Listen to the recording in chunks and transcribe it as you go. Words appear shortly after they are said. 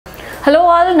Hello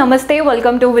all, namaste,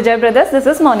 welcome to Vijay Brothers. This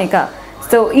is Monica.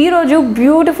 So ee roju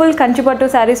beautiful Kanchi Pattu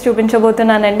Sarees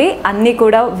chupinchabothunanandi. Anni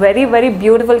kuda very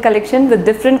beautiful collection with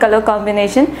different color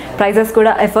combination. Prices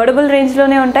kuda affordable range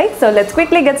lone untayi. So let's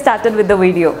quickly get started with the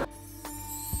video.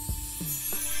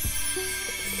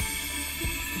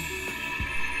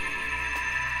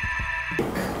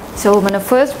 So మన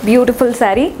first beautiful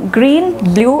sari green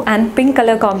blue and pink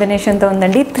colour కాంబినేషన్తో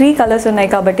ఉందండి. 3 colours ఉన్నాయి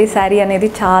కాబట్టి శారీ అనేది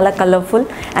చాలా colourful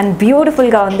and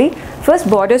బ్యూటిఫుల్గా ఉంది. First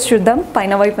borders చూద్దాం.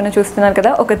 పైన వైపున చూస్తున్నారు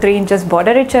కదా, ఒక 3 ఇంచెస్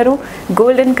బార్డర్ ఇచ్చారు.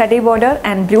 Golden కటీ border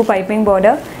and blue piping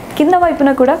border. కింద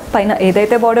వైపున కూడా పైన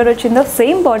ఏదైతే బార్డర్ వచ్చిందో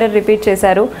సేమ్ బార్డర్ రిపీట్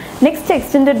చేశారు. నెక్స్ట్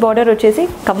ఎక్స్టెండెడ్ బార్డర్ వచ్చేసి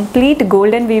కంప్లీట్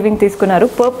గోల్డెన్ వీవింగ్ తీసుకున్నారు.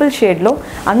 పర్పుల్ షేడ్లో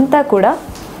అంతా కూడా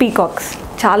పీకాక్స్,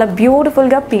 చాలా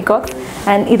బ్యూటిఫుల్గా పీకాక్స్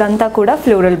అండ్ ఇదంతా కూడా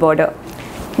ఫ్లోరల్ బార్డర్.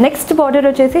 నెక్స్ట్ బార్డర్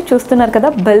వచ్చేసి చూస్తున్నారు కదా,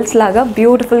 బెల్స్ లాగా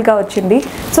బ్యూటిఫుల్గా వచ్చింది.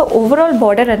 సో ఓవరాల్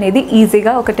బార్డర్ అనేది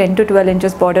ఈజీగా ఒక 10 to 12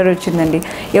 ఇంచెస్ బార్డర్ వచ్చిందండి.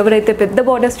 ఎవరైతే పెద్ద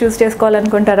బార్డర్స్ చూస్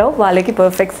చేసుకోవాలనుకుంటారో వాళ్ళకి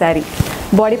పర్ఫెక్ట్ శారీ.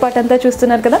 బాడీ పార్ట్ అంతా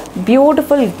చూస్తున్నారు కదా,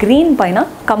 బ్యూటిఫుల్ గ్రీన్ పైన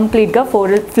కంప్లీట్గా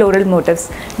floral motifs,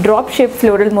 drop shape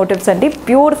floral motifs అండి.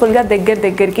 బ్యూటిఫుల్గా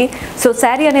దగ్గరికి. సో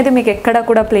శారీ అనేది మీకు ఎక్కడా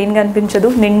కూడా ప్లెయిన్గా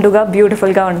అనిపించదు, నిండుగా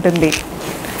బ్యూటిఫుల్గా ఉంటుంది.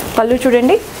 పళ్ళు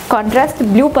చూడండి, కాంట్రాస్ట్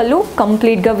బ్లూ పళ్ళు,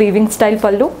 కంప్లీట్గా వీవింగ్ స్టైల్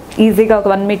పళ్ళు, ఈజీగా ఒక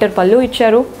 1 మీటర్ పళ్ళు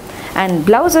ఇచ్చారు. అండ్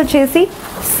బ్లౌజ్ వచ్చేసి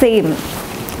సేమ్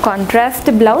కాంట్రాస్ట్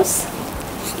బ్లౌజ్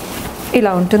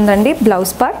ఇలా ఉంటుందండి.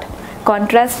 Blouse part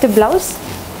contrast blouse,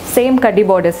 same కడ్డీ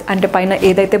బార్డర్స్, అంటే పైన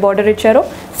ఏదైతే బార్డర్ ఇచ్చారో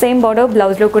సేమ్ బార్డర్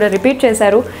బ్లౌజ్లో కూడా రిపీట్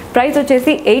చేశారు. ప్రైస్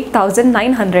వచ్చేసి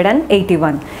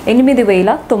 8,981,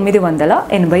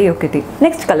 8,981.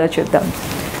 నెక్స్ట్ కలర్ చూద్దాం.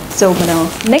 సో మనం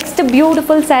next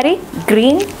beautiful sari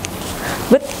green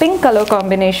with pink colour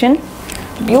combination.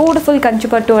 Beautiful Kanchi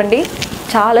పట్టు అండి,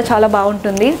 చాలా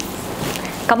బాగుంటుంది.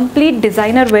 Complete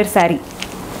designer wear sari.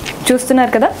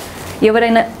 చూస్తున్నారు కదా,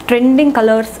 ఎవరైనా ట్రెండింగ్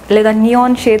కలర్స్ లేదా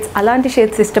నియాన్ షేడ్స్ అలాంటి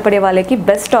షేడ్స్ ఇష్టపడే వాళ్ళకి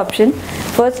బెస్ట్ ఆప్షన్.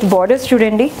 ఫస్ట్ బార్డర్స్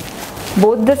చూడండి,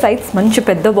 బోత్ ద సైడ్స్ మంచి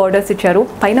పెద్ద బార్డర్స్ ఇచ్చారు.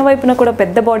 పైన వైపున కూడా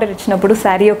పెద్ద బార్డర్ ఇచ్చినప్పుడు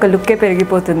శారీ యొక్క లుక్కే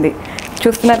పెరిగిపోతుంది.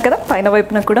 చూస్తున్నారు కదా, పైన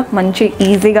వైపున కూడా మంచి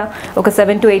ఈజీగా ఒక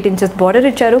 7 to 8 ఇంచెస్ బార్డర్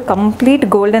ఇచ్చారు. కంప్లీట్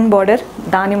గోల్డెన్ బార్డర్,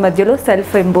 దాని మధ్యలో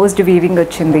సెల్ఫ్ ఎంబోస్డ్ వీవింగ్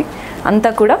వచ్చింది. అంతా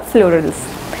కూడా ఫ్లోరల్స్.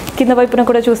 కింద వైపున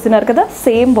కూడా చూస్తున్నారు కదా,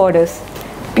 సేమ్ బార్డర్స్.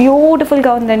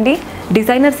 బ్యూటిఫుల్గా ఉందండి.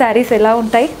 డిజైనర్ శారీస్ ఎలా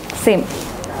ఉంటాయి సేమ్.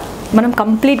 మనం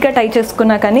కంప్లీట్గా టై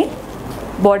చేసుకున్నా కానీ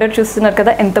బార్డర్ చూస్తున్నారు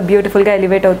కదా ఎంత బ్యూటిఫుల్గా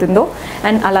ఎలివేట్ అవుతుందో.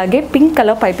 అండ్ అలాగే పింక్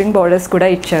కలర్ పైపింగ్ బార్డర్స్ కూడా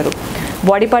ఇచ్చారు.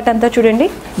 బాడీ పార్ట్ అంతా చూడండి,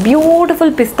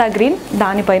 బ్యూటిఫుల్ పిస్తా గ్రీన్,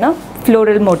 దానిపైన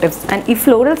ఫ్లోరల్ మోటివ్స్. అండ్ ఈ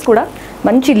ఫ్లోరల్స్ కూడా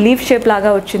మంచి లీఫ్ షేప్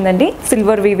లాగా వచ్చిందండి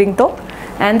సిల్వర్ వీవింగ్తో.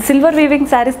 అండ్ సిల్వర్ వీవింగ్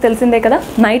శారీస్ తెలిసిందే కదా,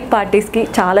 నైట్ పార్టీస్కి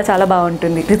చాలా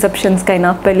బాగుంటుంది.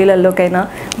 రిసెప్షన్స్కైనా పెళ్ళిళ్ళల్లోకైనా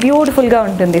బ్యూటిఫుల్గా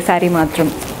ఉంటుంది శారీ మాత్రం.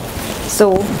 సో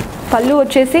పళ్ళు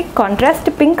వచ్చేసి కాంట్రాస్ట్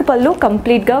పింక్ పళ్ళు,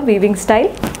 కంప్లీట్గా వీవింగ్ స్టైల్,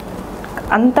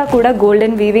 అంతా కూడా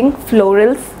గోల్డెన్ వీవింగ్,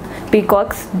 ఫ్లోరల్స్,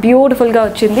 పీకాక్స్, బ్యూటిఫుల్గా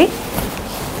వచ్చింది.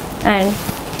 అండ్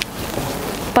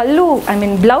పళ్ళు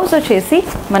బ్లౌజ్ వచ్చేసి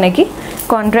మనకి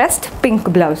కాంట్రాస్ట్ పింక్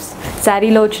బ్లౌజ్.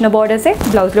 శారీలో వచ్చిన బార్డర్సే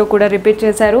బ్లౌజ్లో కూడా రిపీట్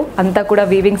చేశారు. అంతా కూడా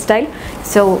weaving style.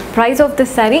 So price of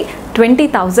this sari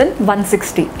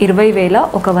 20,160,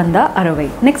 20,160.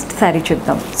 Next sari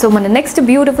చూద్దాం. సో మన next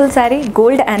beautiful sari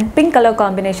gold and pink colour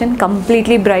combination,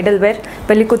 completely bridal wear.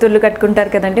 పెళ్లి కూతుర్లు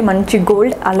కట్టుకుంటారు కదండి, మంచి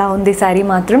గోల్డ్ అలా ఉంది శారీ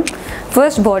మాత్రం.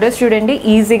 ఫస్ట్ బార్డర్స్ చూడండి,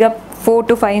 ఈజీగా 4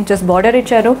 to 5 ఇంచెస్ బార్డర్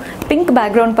ఇచ్చారు. పింక్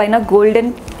బ్యాక్గ్రౌండ్ పైన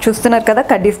గోల్డెన్ చూస్తున్నారు కదా,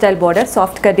 కడ్డీ స్టైల్ బార్డర్,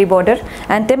 సాఫ్ట్ కడ్డీ బార్డర్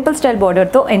అండ్ టెంపుల్ స్టైల్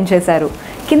బార్డర్తో ఎండ్ చేశారు.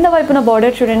 కింద వైపున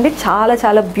బార్డర్ చూడండి,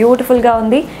 చాలా బ్యూటిఫుల్గా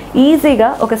ఉంది. ఈజీగా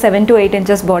ఒక 7 to 8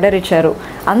 ఇంచెస్ బార్డర్ ఇచ్చారు.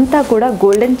 అంతా కూడా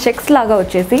గోల్డెన్ చెక్స్ లాగా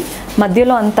వచ్చేసి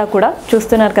మధ్యలో అంతా కూడా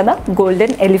చూస్తున్నారు కదా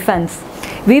గోల్డెన్ ఎలిఫెంట్స్.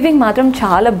 వీవింగ్ మాత్రం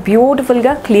చాలా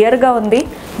బ్యూటిఫుల్గా క్లియర్గా ఉంది.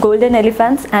 Golden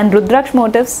elephants and rudraksha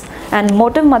motifs, and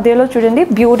motive మధ్యలో చూడండి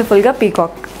బ్యూటిఫుల్గా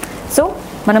పీకాక్. సో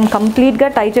మనం కంప్లీట్గా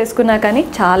టై చేసుకున్నా కానీ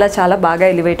చాలా బాగా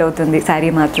ఎలివేట్ అవుతుంది శారీ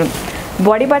మాత్రం.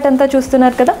 బాడీ పార్ట్ అంతా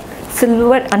చూస్తున్నారు కదా,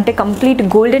 సిల్వర్ అంటే కంప్లీట్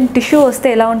గోల్డెన్ టిష్యూ వస్తే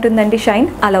ఎలా ఉంటుందండి షైన్,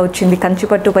 అలా వచ్చింది. కంచి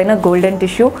పట్టు పైన గోల్డెన్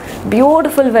టిష్యూ,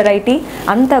 బ్యూటిఫుల్ వెరైటీ.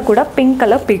 అంతా కూడా పింక్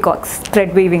కలర్ పీకాక్స్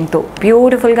థ్రెడ్ వీవింగ్తో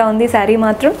బ్యూటిఫుల్గా ఉంది శారీ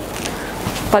మాత్రం.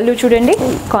 పళ్ళు చూడండి,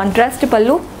 కాంట్రాస్ట్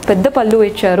పళ్ళు, పెద్ద పళ్ళు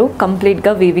ఇచ్చారు,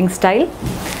 కంప్లీట్గా వీవింగ్ స్టైల్.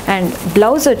 అండ్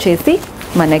బ్లౌజ్ వచ్చేసి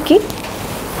మనకి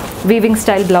వీవింగ్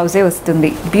స్టైల్ బ్లౌజే వస్తుంది.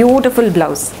 బ్యూటిఫుల్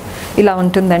బ్లౌజ్ ఇలా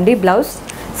ఉంటుందండి బ్లౌజ్.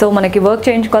 సో మనకి వర్క్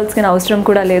చేయించుకోవాల్సిన అవసరం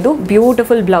కూడా లేదు,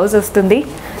 బ్యూటిఫుల్ బ్లౌజ్ వస్తుంది.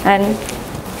 అండ్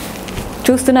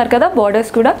చూస్తున్నారు కదా,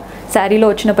 బార్డర్స్ కూడా శారీలో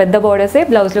వచ్చిన పెద్ద బార్డర్సే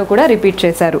బ్లౌజ్లో కూడా రిపీట్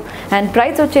చేశారు. అండ్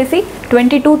ప్రైస్ వచ్చేసి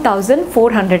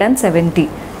 22,470,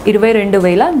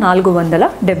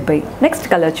 22,470. నెక్స్ట్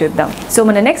కలర్ చూద్దాం. సో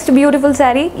మన next beautiful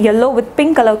sari yellow with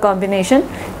pink colour combination.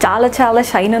 చాలా చాలా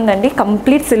షైన్ ఉందండి.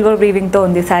 కంప్లీట్ సిల్వర్ వీవింగ్తో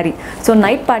ఉంది శారీ. సో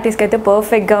నైట్ పార్టీస్కి అయితే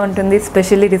పర్ఫెక్ట్గా ఉంటుంది.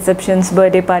 Specially receptions,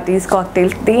 birthday parties,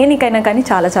 cocktails దేనికైనా కానీ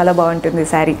చాలా చాలా బాగుంటుంది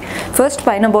శారీ. ఫస్ట్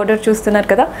పైన బార్డర్ చూస్తున్నారు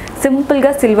కదా,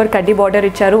 సింపుల్గా సిల్వర్ కడ్డీ బార్డర్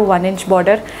ఇచ్చారు, 1 inch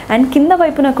బార్డర్. అండ్ కింద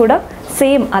వైపున కూడా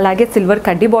సేమ్ అలాగే సిల్వర్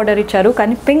కడ్డీ బార్డర్ ఇచ్చారు,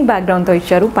 కానీ పింక్ బ్యాక్గ్రౌండ్తో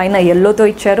ఇచ్చారు, పైన ఎల్లోతో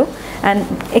ఇచ్చారు. అండ్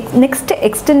నెక్స్ట్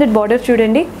ఎక్స్టెండెడ్ బార్డర్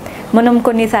చూడండి. మనం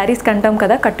కొన్ని శారీస్ కంటాం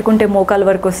కదా కట్టుకుంటే మోకాల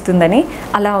వరకు వస్తుందని,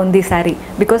 అలా ఉంది శారీ.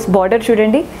 బికాస్ బార్డర్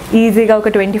చూడండి ఈజీగా ఒక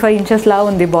 25 inches లా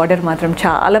ఉంది. బార్డర్ మాత్రం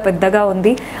చాలా పెద్దగా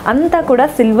ఉంది. అంతా కూడా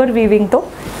సిల్వర్ వీవింగ్తో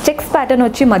చెక్స్ ప్యాటర్న్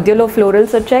వచ్చి మధ్యలో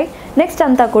ఫ్లోరల్స్ వచ్చాయి. నెక్స్ట్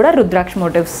అంతా కూడా రుద్రాక్ష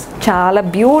మోటివ్స్. చాలా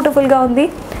బ్యూటిఫుల్గా ఉంది.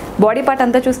 బాడీ పార్ట్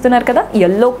అంతా చూస్తున్నారు కదా,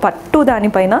 ఎల్లో పట్టు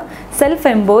దానిపైన సెల్ఫ్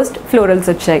ఎంబోస్డ్ ఫ్లోరల్స్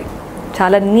వచ్చాయి.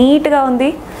 చాలా నీట్గా ఉంది.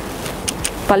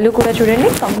 పళ్ళు కూడా చూడండి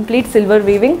కంప్లీట్ సిల్వర్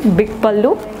వీవింగ్, బిగ్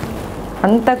పళ్ళు,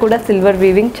 అంతా కూడా సిల్వర్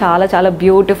వీవింగ్. చాలా చాలా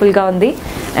బ్యూటిఫుల్గా ఉంది.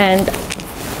 అండ్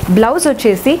బ్లౌజ్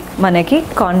వచ్చేసి మనకి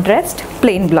కాంట్రాస్ట్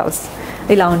ప్లెయిన్ బ్లౌజ్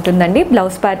ఇలా ఉంటుందండి.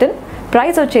 Blouse pattern.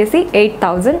 ప్రైస్ వచ్చేసి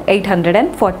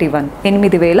 8,841,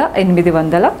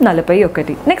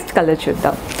 8,841. నెక్స్ట్ కలర్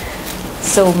చూద్దాం.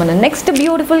 సో మన next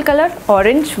beautiful colour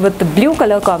orange with blue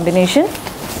colour combination.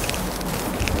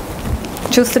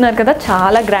 చూస్తున్నారు కదా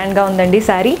చాలా గ్రాండ్గా ఉందండి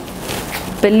శారీ.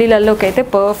 పెళ్ళిళ్ళలోకి అయితే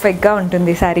పర్ఫెక్ట్గా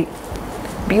ఉంటుంది శారీ.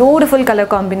 Beautiful colour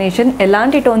combination.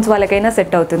 ఎలాంటి టోన్స్ వాళ్ళకైనా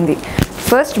సెట్ అవుతుంది.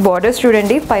 ఫస్ట్ బార్డర్స్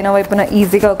చూడండి. పైన వైపున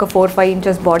ఈజీగా ఒక 4-5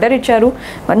 inches బార్డర్ ఇచ్చారు.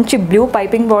 మంచి బ్లూ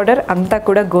పైపింగ్ బార్డర్, అంతా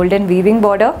కూడా golden weaving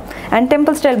border and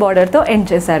temple style బార్డర్తో ఎండ్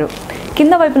చేశారు.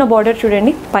 కింద వైపున బార్డర్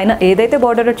చూడండి. పైన ఏదైతే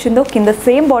బార్డర్ వచ్చిందో కింద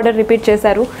సేమ్ బార్డర్ రిపీట్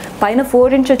చేశారు. పైన 4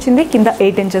 inch వచ్చింది, కింద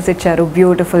 8 inches ఇచ్చారు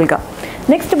బ్యూటిఫుల్గా.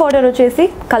 నెక్స్ట్ బార్డర్ వచ్చేసి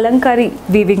కలంకారీ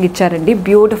వీవింగ్ ఇచ్చారండి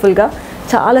బ్యూటిఫుల్గా.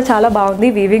 చాలా చాలా బాగుంది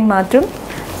వీవింగ్ మాత్రం.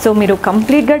 సో మీరు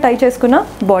కంప్లీట్గా టై చేసుకున్న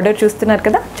బార్డర్ చూస్తున్నారు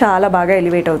కదా, చాలా బాగా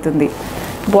ఎలివేట్ అవుతుంది.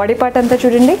 బాడీ పార్ట్ అంతా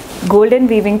చూడండి గోల్డెన్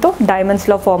వీవింగ్తో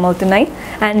డైమండ్స్లో ఫామ్ అవుతున్నాయి.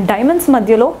 అండ్ డైమండ్స్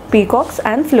మధ్యలో peacocks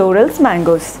and florals,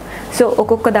 mangoes. So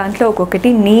ఒక్కొక్క దాంట్లో ఒక్కొక్కటి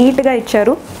నీట్గా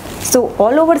ఇచ్చారు. సో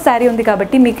ఆల్ ఓవర్ శారీ ఉంది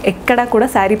కాబట్టి మీకు ఎక్కడా కూడా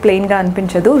శారీ ప్లెయిన్గా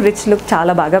అనిపించదు. రిచ్ లుక్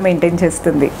చాలా బాగా మెయింటైన్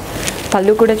చేస్తుంది.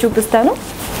 పళ్ళు కూడా చూపిస్తాను.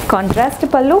 కాంట్రాస్ట్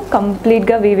పళ్ళు,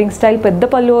 కంప్లీట్గా వీవింగ్ స్టైల్ పెద్ద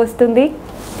పళ్ళు వస్తుంది.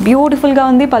 బ్యూటిఫుల్గా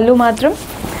ఉంది పళ్ళు మాత్రం.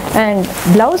 అండ్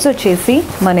బ్లౌజ్ వచ్చేసి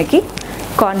మనకి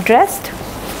కాంట్రాస్ట్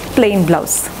ప్లెయిన్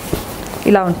బ్లౌజ్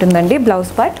ఇలా ఉంటుందండి బ్లౌజ్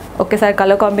పార్ట్. ఒకేసారి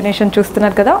కలర్ కాంబినేషన్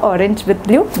చూస్తున్నారు కదా, orange with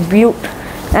blue.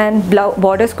 And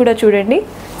borders కూడా చూడండి,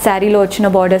 శారీలో వచ్చిన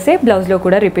బార్డర్సే బ్లౌజ్లో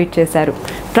కూడా రిపీట్ చేశారు.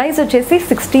 ప్రైస్ వచ్చేసి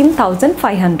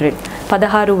 16,500,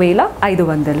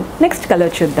 16,500. నెక్స్ట్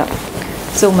కలర్ చూద్దాం.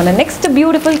 సో మన next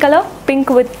beautiful colour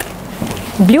pink with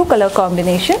blue colour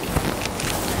combination.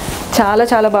 చాలా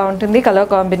చాలా బాగుంటుంది colour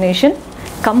combination.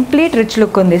 Complete rich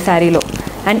look ఉంది శారీలో.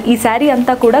 అండ్ ఈ శారీ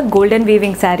అంతా కూడా గోల్డెన్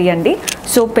వీవింగ్ శారీ అండి.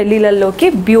 సో పెళ్ళిళ్ళల్లోకి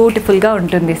బ్యూటిఫుల్గా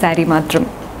ఉంటుంది శారీ మాత్రం.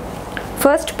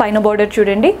 ఫస్ట్ పైన బార్డర్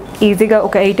చూడండి, ఈజీగా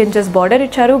ఒక 8 inches బార్డర్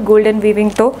ఇచ్చారు. గోల్డెన్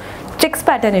వీవింగ్తో చెక్స్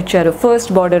ప్యాటర్న్ ఇచ్చారు.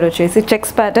 ఫస్ట్ బార్డర్ వచ్చేసి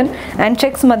చెక్స్ ప్యాటర్న్ అండ్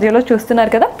చెక్స్ మధ్యలో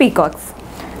చూస్తున్నారు కదా పీకాక్స్.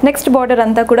 నెక్స్ట్ బార్డర్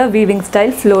అంతా కూడా వీవింగ్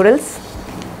స్టైల్ ఫ్లోరల్స్.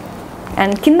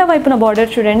 అండ్ కింద వైపున బార్డర్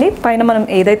చూడండి, పైన మనం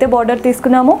ఏదైతే బార్డర్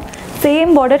తీసుకున్నామో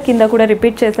సేమ్ బార్డర్ కింద కూడా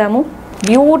రిపీట్ చేసాము.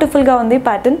 బ్యూటిఫుల్గా ఉంది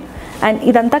ప్యాటర్న్. అండ్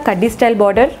ఇదంతా కడ్డీ స్టైల్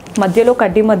బార్డర్, మధ్యలో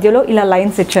కడ్డీ మధ్యలో ఇలా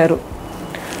లైన్స్ ఇచ్చారు.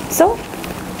 సో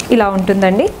ఇలా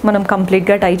ఉంటుందండి. మనం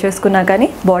కంప్లీట్గా టై చేసుకున్నా కానీ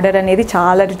బార్డర్ అనేది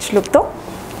చాలా రిచ్ లుక్తో.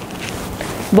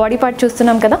 బాడీ పార్ట్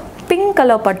చూస్తున్నాం కదా, పింక్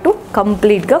కలర్ పట్టు,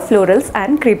 కంప్లీట్గా ఫ్లోరల్స్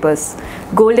అండ్ క్రీపర్స్.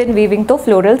 గోల్డెన్ వీవింగ్తో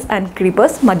ఫ్లోరల్స్ అండ్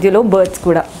క్రీపర్స్, మధ్యలో బర్డ్స్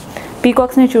కూడా.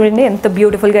 పీకాక్స్ని చూడండి ఎంత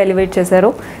బ్యూటిఫుల్గా ఎలివేట్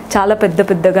చేశారో. చాలా పెద్ద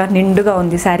పెద్దగా నిండుగా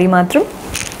ఉంది శారీ మాత్రం.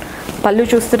 పళ్ళు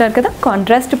చూస్తున్నారు కదా,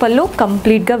 కాంట్రాస్ట్ పళ్ళు,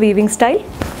 కంప్లీట్గా weaving style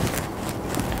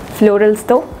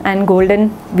ఫ్లోరల్స్తో and golden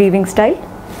weaving style.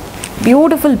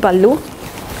 Beautiful పళ్ళు.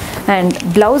 అండ్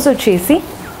బ్లౌజ్ వచ్చేసి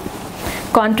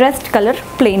కాంట్రాస్ట్ కలర్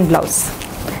ప్లెయిన్ బ్లౌజ్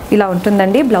ఇలా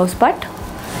ఉంటుందండి బ్లౌజ్ పార్ట్.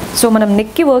 సో మనం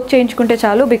నెక్కి వర్క్ చేయించుకుంటే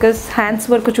చాలు, బికాస్ హ్యాండ్స్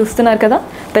వరకు చూస్తున్నారు కదా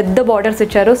పెద్ద బార్డర్స్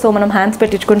ఇచ్చారు. సో మనం హ్యాండ్స్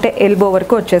పెట్టించుకుంటే ఎల్బో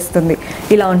వరకు వచ్చేస్తుంది.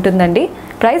 ఇలా ఉంటుందండి.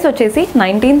 ప్రైస్ వచ్చేసి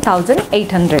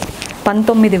 19,800,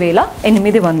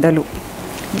 19,800.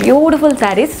 బ్యూటిఫుల్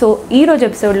శారీస్. సో ఈరోజు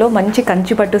ఎపిసోడ్లో మంచి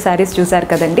కంచి పట్టు శారీస్ చూసారు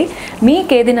కదండి.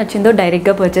 మీకు ఏది నచ్చిందో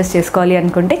డైరెక్ట్గా పర్చేస్ చేసుకోవాలి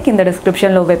అనుకుంటే కింద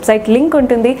డిస్క్రిప్షన్లో వెబ్సైట్ లింక్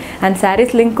ఉంటుంది అండ్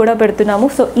శారీస్ లింక్ కూడా పెడుతున్నాము.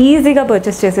 సో ఈజీగా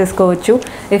పర్చేస్ చేసేసుకోవచ్చు.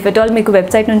 ఇఫ్ ఎట్ ఆల్ మీకు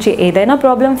వెబ్సైట్ నుంచి ఏదైనా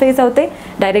ప్రాబ్లం ఫేస్ అవుతే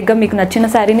డైరెక్ట్గా మీకు నచ్చిన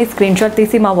శారీని స్క్రీన్షాట్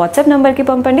తీసి మా వాట్సాప్ నెంబర్కి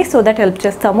పంపండి. సో దట్ హెల్ప్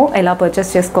చేస్తాము ఎలా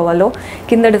పర్చేస్ చేసుకోవాలో.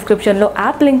 కింద డిస్క్రిప్షన్లో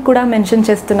యాప్ లింక్ కూడా మెన్షన్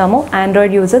చేస్తున్నాము.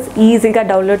 ఆండ్రాయిడ్ యూజర్స్ ఈజీగా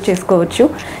డౌన్లోడ్ చేసుకోవచ్చు.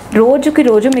 రోజుకి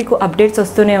రోజు మీకు అప్డేట్స్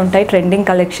వస్తూనే ఉంటాయి ట్రెండింగ్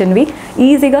కలెక్షన్వి.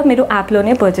 ఈజీగా మీరు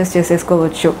యాప్లోనే పర్చేస్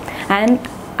చేసేసుకోవచ్చు. అండ్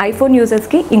ఐఫోన్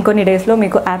యూజర్స్కి ఇంకొన్ని డేస్లో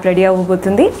మీకు యాప్ రెడీ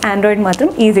అవ్వబోతుంది. ఆండ్రాయిడ్ మాత్రం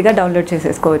ఈజీగా డౌన్లోడ్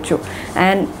చేసేసుకోవచ్చు.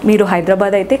 అండ్ మీరు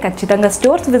హైదరాబాద్ అయితే ఖచ్చితంగా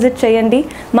స్టోర్స్ విజిట్ చేయండి.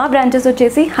 మా బ్రాంచెస్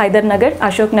వచ్చేసి హైదర్నగర్,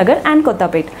 అశోక్ నగర్ అండ్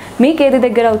కొత్తపేట్. మీకు ఏది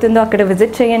దగ్గర అవుతుందో అక్కడ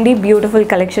విజిట్ చేయండి. బ్యూటిఫుల్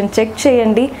కలెక్షన్ చెక్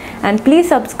చేయండి. And please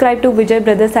subscribe to Vijay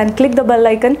brothers and click the bell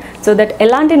icon so that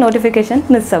ఎలాంటి నోటిఫికేషన్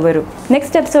మిస్ అవ్వరు.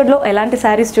 నెక్స్ట్ ఎపిసోడ్లో ఎలాంటి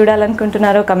శారీస్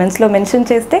చూడాలనుకుంటున్నారో కమెంట్స్లో మెన్షన్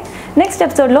చేస్తే నెక్స్ట్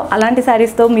ఎపిసోడ్లో అలాంటి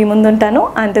శారీస్తో మీ ముందుంటాను.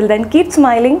 Until then keep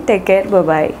smiling, take care,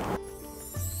 bye.